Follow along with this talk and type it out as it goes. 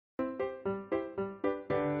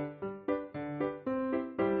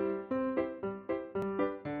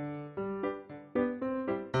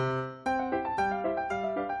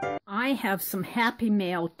I have some happy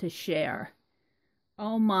mail to share.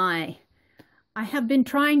 Oh my. I have been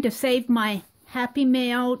trying to save my happy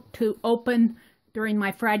mail to open during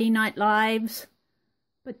my Friday night lives,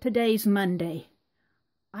 but today's Monday.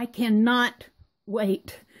 I cannot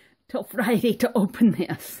wait till Friday to open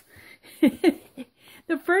this.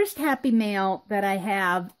 The first happy mail that I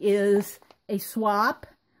have is a swap.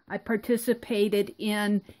 I participated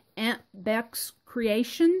in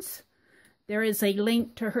AuntBecscreations. There is a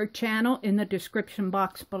link to her channel in the description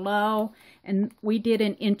box below, and we did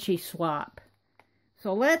an Inchie swap.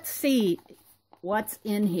 So let's see what's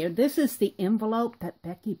in here. This is the envelope that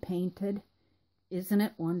Becky painted. Isn't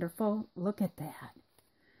it wonderful? Look at that.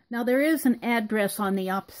 Now there is an address on the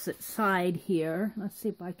opposite side here. Let's see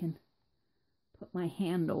if I can put my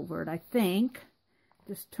hand over it, I think.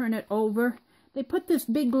 Just turn it over. They put this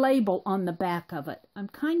big label on the back of it. I'm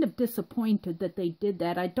kind of disappointed that they did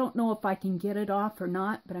that. I don't know if I can get it off or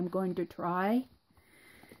not, but I'm going to try.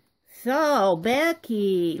 So,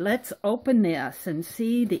 Becky, let's open this and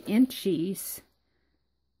see the inchies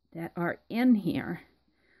that are in here.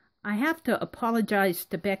 I have to apologize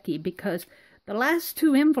to Becky because the last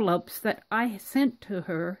two envelopes that I sent to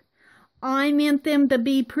her, I meant them to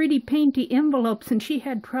be pretty painty envelopes, and she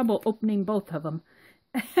had trouble opening both of them.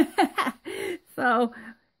 So,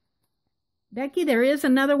 Becky, there is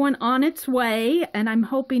another one on its way, and I'm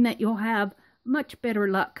hoping that you'll have much better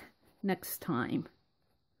luck next time.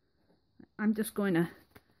 I'm just going to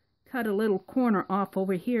cut a little corner off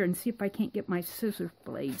over here and see if I can't get my scissor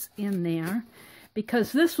blades in there,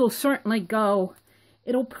 because this will certainly go,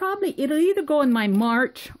 it'll either go in my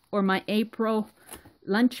March or my April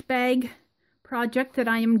lunch bag project that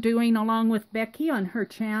I am doing along with Becky on her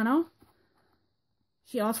channel.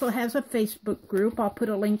 She also has a Facebook group. I'll put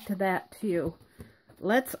a link to that too.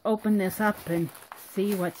 Let's open this up and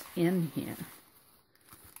see what's in here.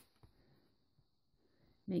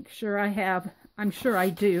 Make sure I have, I'm sure I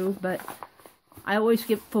do, but I always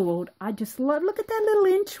get fooled. I just love, look at that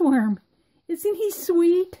little inchworm. Isn't he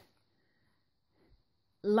sweet?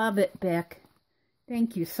 Love it, Beck.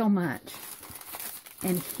 Thank you so much.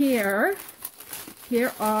 And here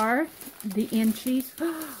are the inchies.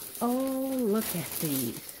 Oh, look at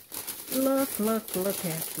these. Look at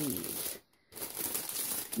these.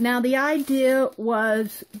 Now, the idea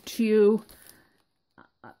was to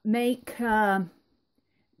make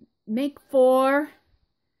 4,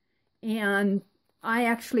 and I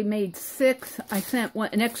actually made 6. I sent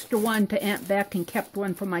an extra one to Aunt Beck and kept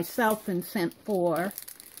one for myself and sent 4.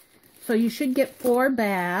 So you should get 4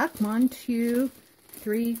 back. 1, 2,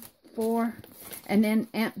 3, 4. And then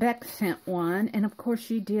Aunt Beck sent one, and of course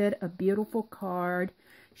she did a beautiful card.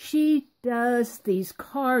 She does these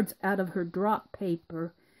cards out of her drop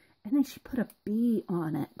paper, and then she put a bee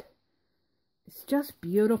on it. It's just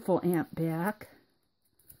beautiful, Aunt Beck.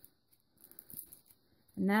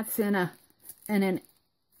 And that's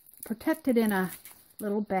protected in a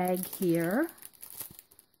little bag here.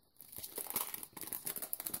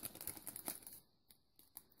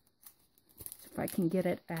 If I can get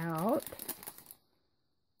it out.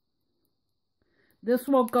 This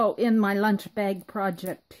will go in my lunch bag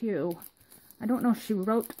project too. I don't know if she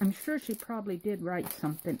wrote, I'm sure she probably did write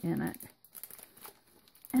something in it.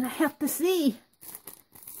 And I have to see.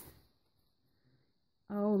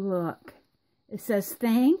 Oh, look. It says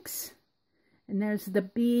thanks. And there's the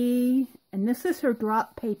bee. And this is her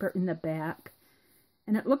drop paper in the back.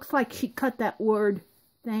 And it looks like she cut that word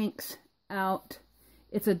thanks out.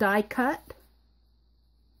 It's a die cut.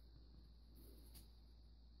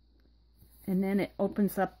 And then it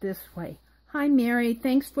opens up this way. Hi, Mary.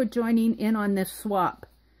 Thanks for joining in on this swap,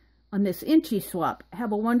 on this Inchie swap.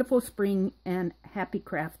 Have a wonderful spring and happy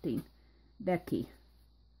crafting. Becky.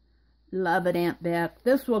 Love it, Aunt Beck.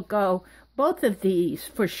 This will go, both of these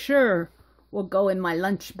for sure will go in my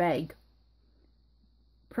lunch bag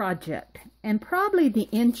project. And probably the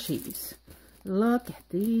inchies. Look at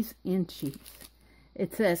these inchies.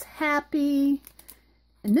 It says happy.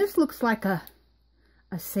 And this looks like a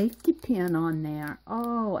safety pin on there.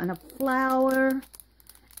 Oh, and a flower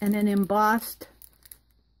and an embossed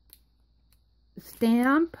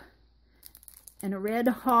stamp and a red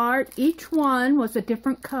heart. Each one was a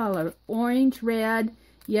different color: orange, red,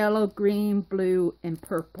 yellow, green, blue, and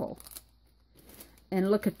purple.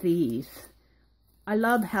 And look at these. I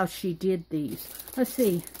love how she did these. Let's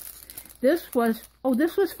see. This was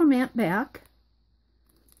from Aunt Beck.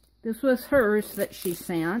 This was hers that she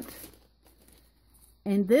sent.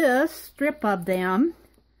 And this strip of them,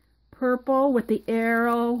 purple with the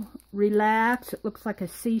arrow, relax, it looks like a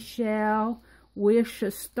seashell, wish a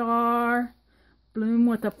star, bloom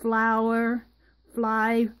with a flower,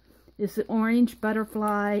 fly is the orange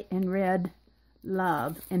butterfly and red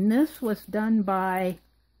love. And this was done by,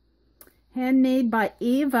 handmade by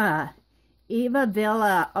Eva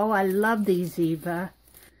Villa. Oh, I love these, Eva.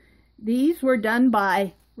 These were done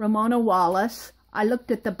by Ramona Wallace. I looked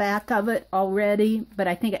at the back of it already, but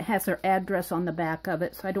I think it has her address on the back of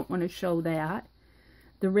it, so I don't want to show that.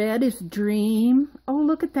 The red is Dream. Oh,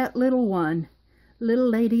 look at that little one. Little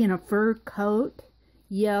lady in a fur coat.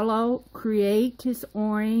 Yellow, Create is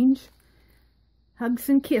orange. Hugs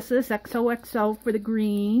and Kisses, XOXO for the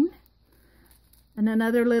green. And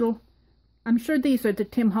another little, I'm sure these are the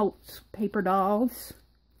Tim Holtz paper dolls.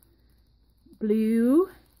 Blue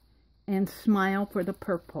and Smile for the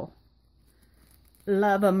purple.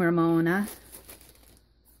 Love 'em, Ramona.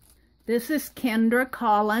 This is Kendra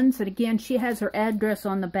Collins, and again, she has her address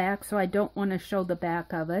on the back, so I don't want to show the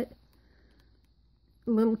back of it.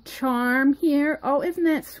 A little charm here. Oh, isn't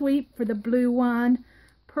that sweet for the blue one?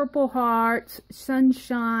 Purple hearts,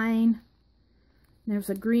 sunshine. There's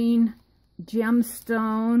a green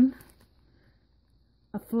gemstone,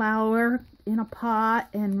 a flower in a pot,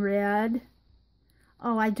 and red.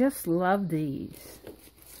 Oh, I just love these.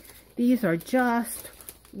 These are just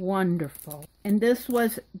wonderful. And this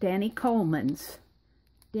was Danny Coleman's.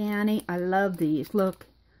 Danny, I love these. Look,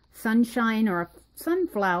 sunshine or a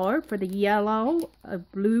sunflower for the yellow, a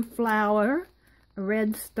blue flower, a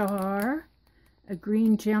red star, a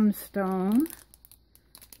green gemstone.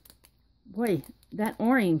 Boy, that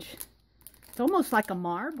orange, it's almost like a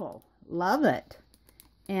marble. Love it.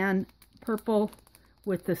 And purple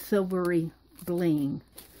with the silvery bling.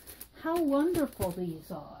 How wonderful these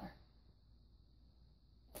are.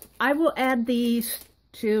 I will add these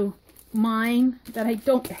to mine that I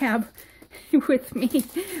don't have with me,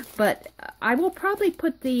 but I will probably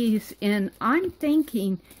put these in, I'm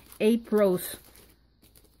thinking, April's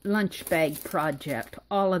lunch bag project,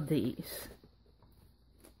 all of these.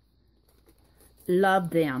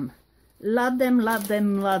 Love them. Love them, love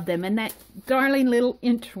them, love them. And that darling little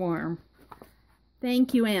inchworm.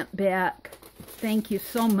 Thank you, Aunt Beck. Thank you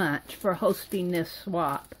so much for hosting this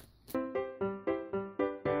swap.